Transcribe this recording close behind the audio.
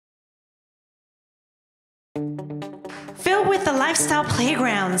Familiar with the lifestyle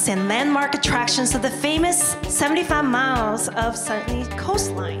playgrounds and landmark attractions of the famous 75 miles of sunny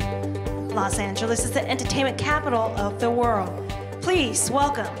coastline? Los Angeles is the entertainment capital of the world. Please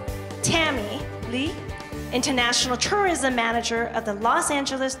welcome Tammy Lee, International Tourism Manager of the Los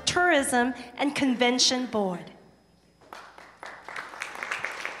Angeles Tourism and Convention Board.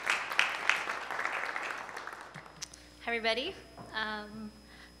 Hi, everybody.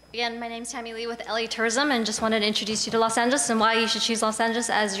 Again, my name is Tammy Lee with LA Tourism, and just wanted to introduce you to Los Angeles and why you should choose Los Angeles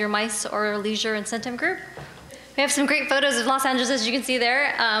as your MICE or leisure incentive group. We have some great photos of Los Angeles, as you can see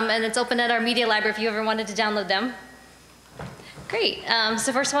there, and it's open at our media library if you ever wanted to download them. Great.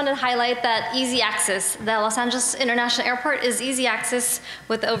 So first I wanted to highlight that easy access. The Los Angeles International Airport is easy access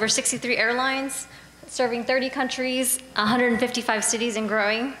with over 63 airlines, serving 30 countries, 155 cities and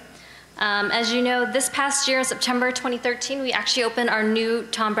growing. As you know, this past year, September 2013, we actually opened our new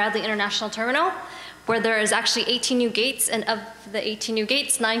Tom Bradley International Terminal, where there is actually 18 new gates, and of the 18 new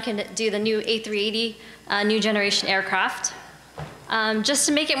gates, 9 can do the new A380 new generation aircraft. Just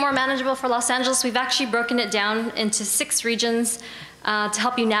to make it more manageable for Los Angeles, we've actually broken it down into 6 regions to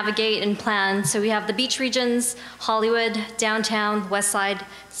help you navigate and plan. So we have the beach regions, Hollywood, downtown, West Side,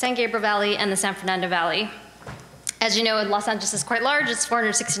 San Gabriel Valley, and the San Fernando Valley. As you know, Los Angeles is quite large. It's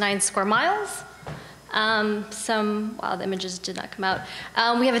 469 square miles. Wow, the images did not come out.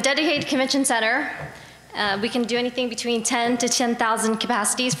 We have a dedicated convention center. We can do anything between 10 to 10,000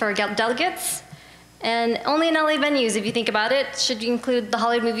 capacities for delegates. And only in LA venues, if you think about it, should include the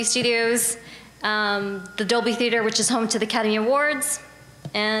Hollywood Movie Studios, the Dolby Theater, which is home to the Academy Awards,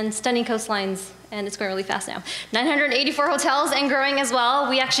 and stunning coastlines. And it's going really fast now. 984 hotels and growing as well.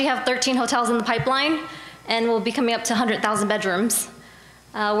 We actually have 13 hotels in the pipeline, and we'll be coming up to 100,000 bedrooms.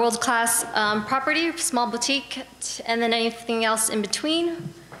 World-class property, small boutique, and then anything else in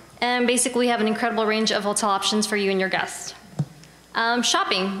between. And basically, we have an incredible range of hotel options for you and your guests.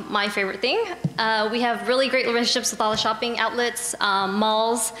 Shopping, my favorite thing. We have really great relationships with all the shopping outlets,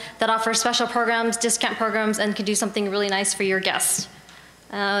 malls that offer special programs, discount programs, and can do something really nice for your guests.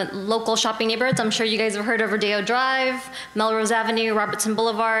 Local shopping neighborhoods, I'm sure you guys have heard of Rodeo Drive, Melrose Avenue, Robertson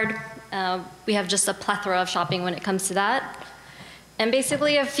Boulevard. We have just a plethora of shopping when it comes to that. And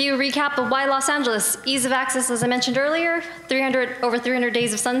basically a few recap of why Los Angeles. Ease of access, as I mentioned earlier, over 300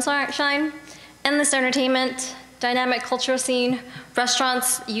 days of sunshine, endless entertainment, dynamic cultural scene,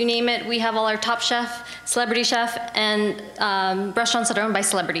 restaurants, you name it. We have all our top chef, celebrity chef, and restaurants that are owned by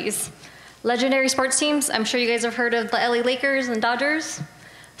celebrities. Legendary sports teams, I'm sure you guys have heard of the LA Lakers and Dodgers.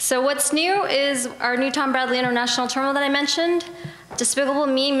 So what's new is our new Tom Bradley International Terminal that I mentioned. Despicable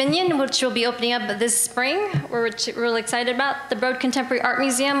Me Minion, which will be opening up this spring, which we're really excited about. The Broad Contemporary Art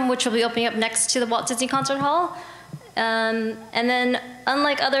Museum, which will be opening up next to the Walt Disney Concert Hall. And then,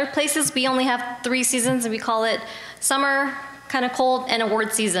 unlike other places, we only have 3 seasons, and we call it summer, kind of cold, and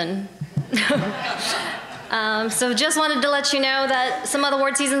award season. So just wanted to let you know that some of the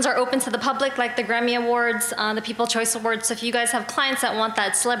award seasons are open to the public, like the Grammy Awards, the People's Choice Awards. So if you guys have clients that want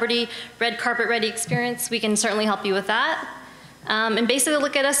that celebrity, red carpet ready experience, we can certainly help you with that. And basically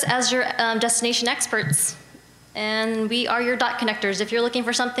look at us as your destination experts. And we are your dot connectors. If you're looking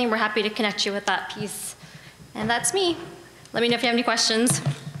for something, we're happy to connect you with that piece. And that's me. Let me know if you have any questions.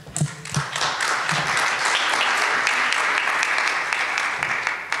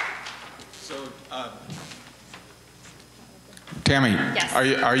 So, Tammy, yes.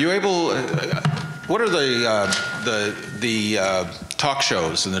 are you able? What are the talk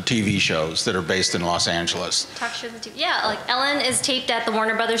shows and the TV shows that are based in Los Angeles? Talk shows and TV. Yeah, like Ellen is taped at the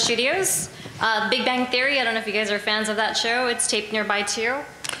Warner Brothers Studios. Big Bang Theory. I don't know if you guys are fans of that show. It's taped nearby too.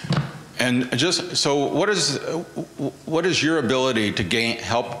 And just so, what is your ability to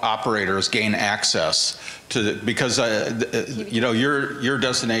help operators gain access to? Because you know, your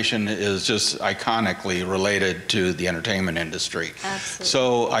destination is just iconically related to the entertainment industry. Absolutely.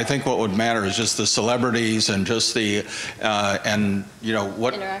 So I think what would matter is just the celebrities and just the and you know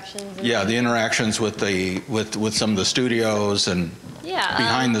what interactions. Yeah, the interactions with some of the studios and. Yeah,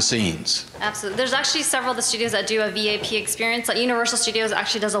 behind the scenes. Absolutely. There's actually several of the studios that do a VIP experience. Like Universal Studios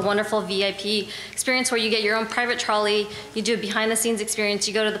actually does a wonderful VIP experience where you get your own private trolley, you do a behind the scenes experience,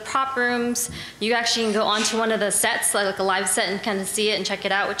 you go to the prop rooms, you actually can go onto one of the sets, like a live set, and kind of see it and check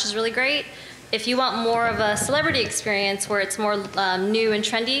it out, which is really great. If you want more of a celebrity experience where it's more new and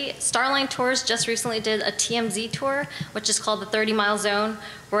trendy, Starline Tours just recently did a TMZ tour, which is called the 30-mile zone,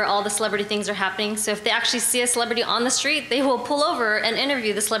 where all the celebrity things are happening. So if they actually see a celebrity on the street, they will pull over and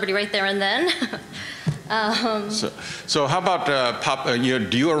interview the celebrity right there and then. So how about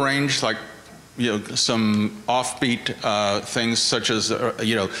do you arrange like some offbeat things such as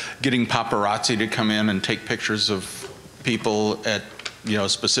getting paparazzi to come in and take pictures of people at, you know,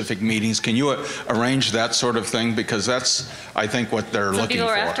 specific meetings? Can you arrange that sort of thing? Because that's, I think, what they're looking people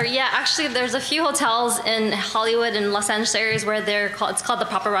for. are after. Yeah, actually, there's a few hotels in Hollywood and Los Angeles areas where it's called the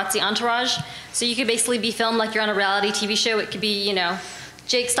paparazzi entourage. So you could basically be filmed like you're on a reality TV show. It could be, you know,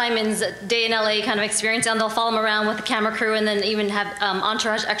 Jake Steinman's Day in LA kind of experience, and they'll follow him around with the camera crew, and then even have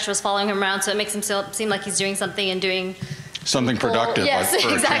entourage extras following him around, so it makes him seem like he's doing something and doing something productive. Yes, like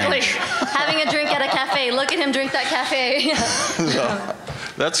for exactly. a change. Having a drink at a cafe. Look at him drink that cafe. So,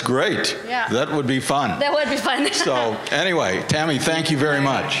 that's great. Yeah. That would be fun. That would be fun. So anyway, Tammy, thank you very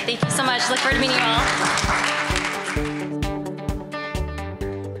much. Thank you so much. Look forward to meeting you all.